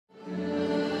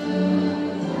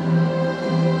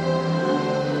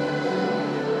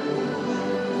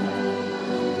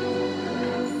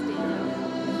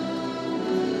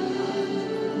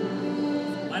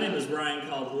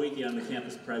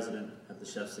President at the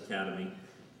Chef's Academy,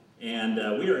 and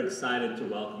we are excited to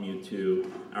welcome you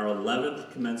to our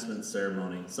 11th commencement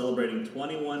ceremony, celebrating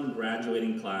 21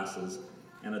 graduating classes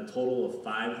and a total of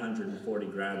 540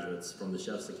 graduates from the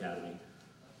Chef's Academy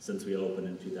since we opened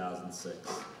in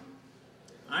 2006.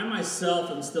 I myself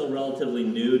am still relatively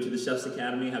new to the Chef's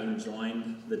Academy, having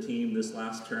joined the team this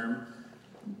last term,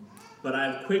 but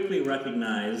I've quickly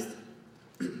recognized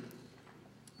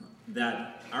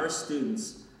that our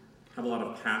students have a lot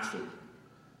of passion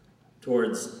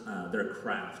towards their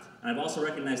craft. And I've also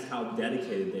recognized how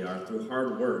dedicated they are through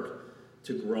hard work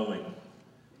to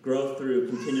grow through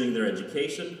continuing their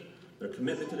education, their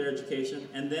commitment to their education,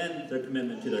 and then their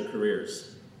commitment to their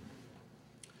careers.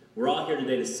 We're all here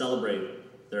today to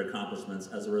celebrate their accomplishments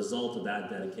as a result of that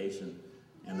dedication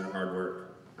and their hard work.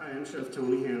 Hi, I'm Chef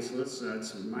Tony Hanslitz.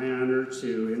 It's my honor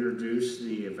to introduce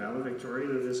the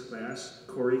valedictorian of this class,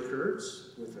 Corey Kurtz,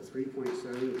 with a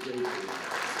 3.7 grade.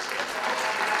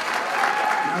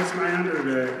 Now it's my honor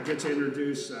to get to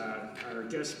introduce our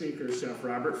guest speaker, Chef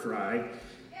Robert Frye.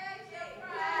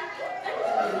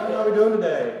 How are we doing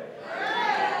today?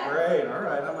 Great, all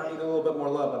right. I might need a little bit more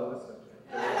love out of this thing.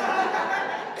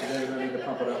 Today's I need to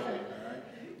pump it up here,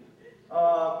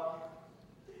 all right?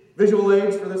 Visual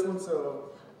aids for this one, so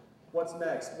what's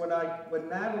next? When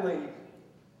Natalie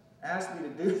asked me to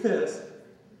do this,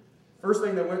 first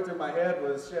thing that went through my head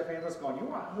was Chef Hanslitz going, "You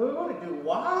want who to do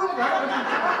what? What are you talking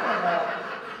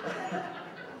about?"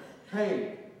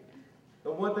 Hey,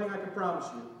 the one thing I can promise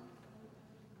you,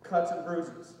 cuts and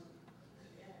bruises,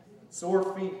 sore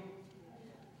feet,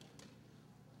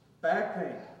 back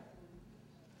pain,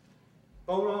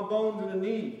 bone on bone to the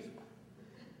knees,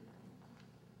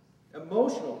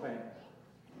 emotional pain.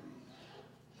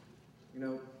 You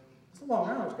know, it's a long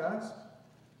hours, guys.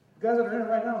 You guys that are in it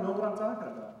right now know what I'm talking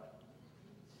about.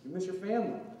 You miss your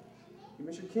family. You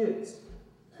miss your kids.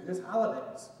 You miss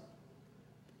holidays.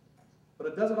 But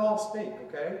it doesn't all stink,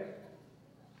 okay?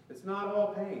 It's not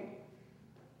all pain.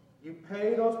 You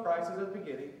pay those prices at the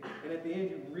beginning, and at the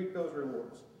end you reap those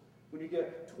rewards. When you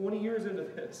get 20 years into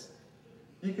this,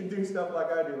 you can do stuff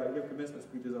like I do, like give commencement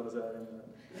speeches on a Saturday night.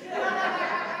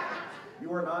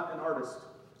 You are not an artist.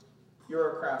 You're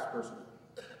a craftsperson.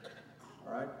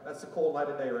 All right? That's the cold light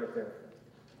of day right there.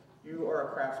 You are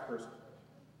a craftsperson.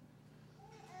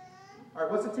 All right,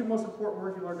 what's the two most important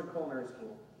words you learned in culinary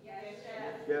school? Yes,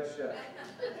 chef. Yes, chef.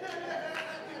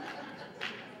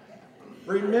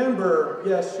 Remember,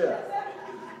 yes, chef.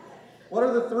 What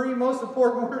are the three most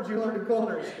important words you learned in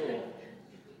culinary school?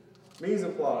 Mise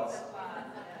en place.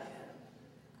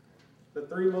 The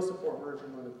three most important words you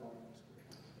learned in culinary school.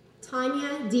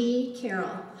 Tanya D.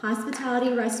 Carroll,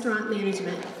 Hospitality Restaurant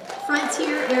Management,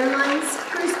 Frontier Airlines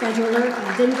Crew Scheduler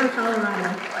of Denver,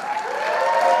 Colorado.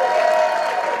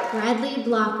 Bradley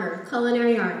Blocker,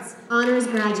 Culinary Arts, Honors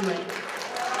Graduate.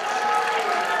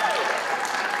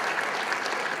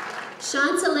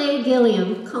 Chantalee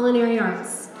Gilliam, Culinary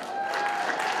Arts.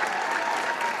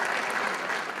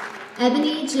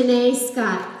 Ebony Janae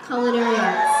Scott, Culinary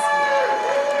Arts.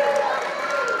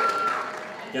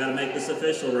 Gotta make this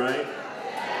official, right?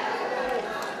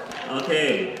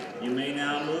 Okay, you may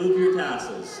now move your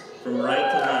tassels from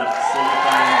right to left,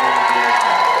 signifying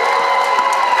graduation.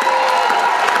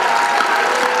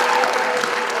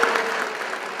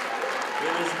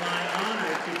 It is my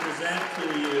honor to present to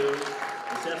you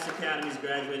the Chef's Academy's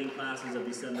graduating classes of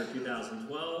December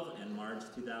 2012 and March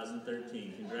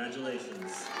 2013.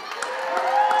 Congratulations.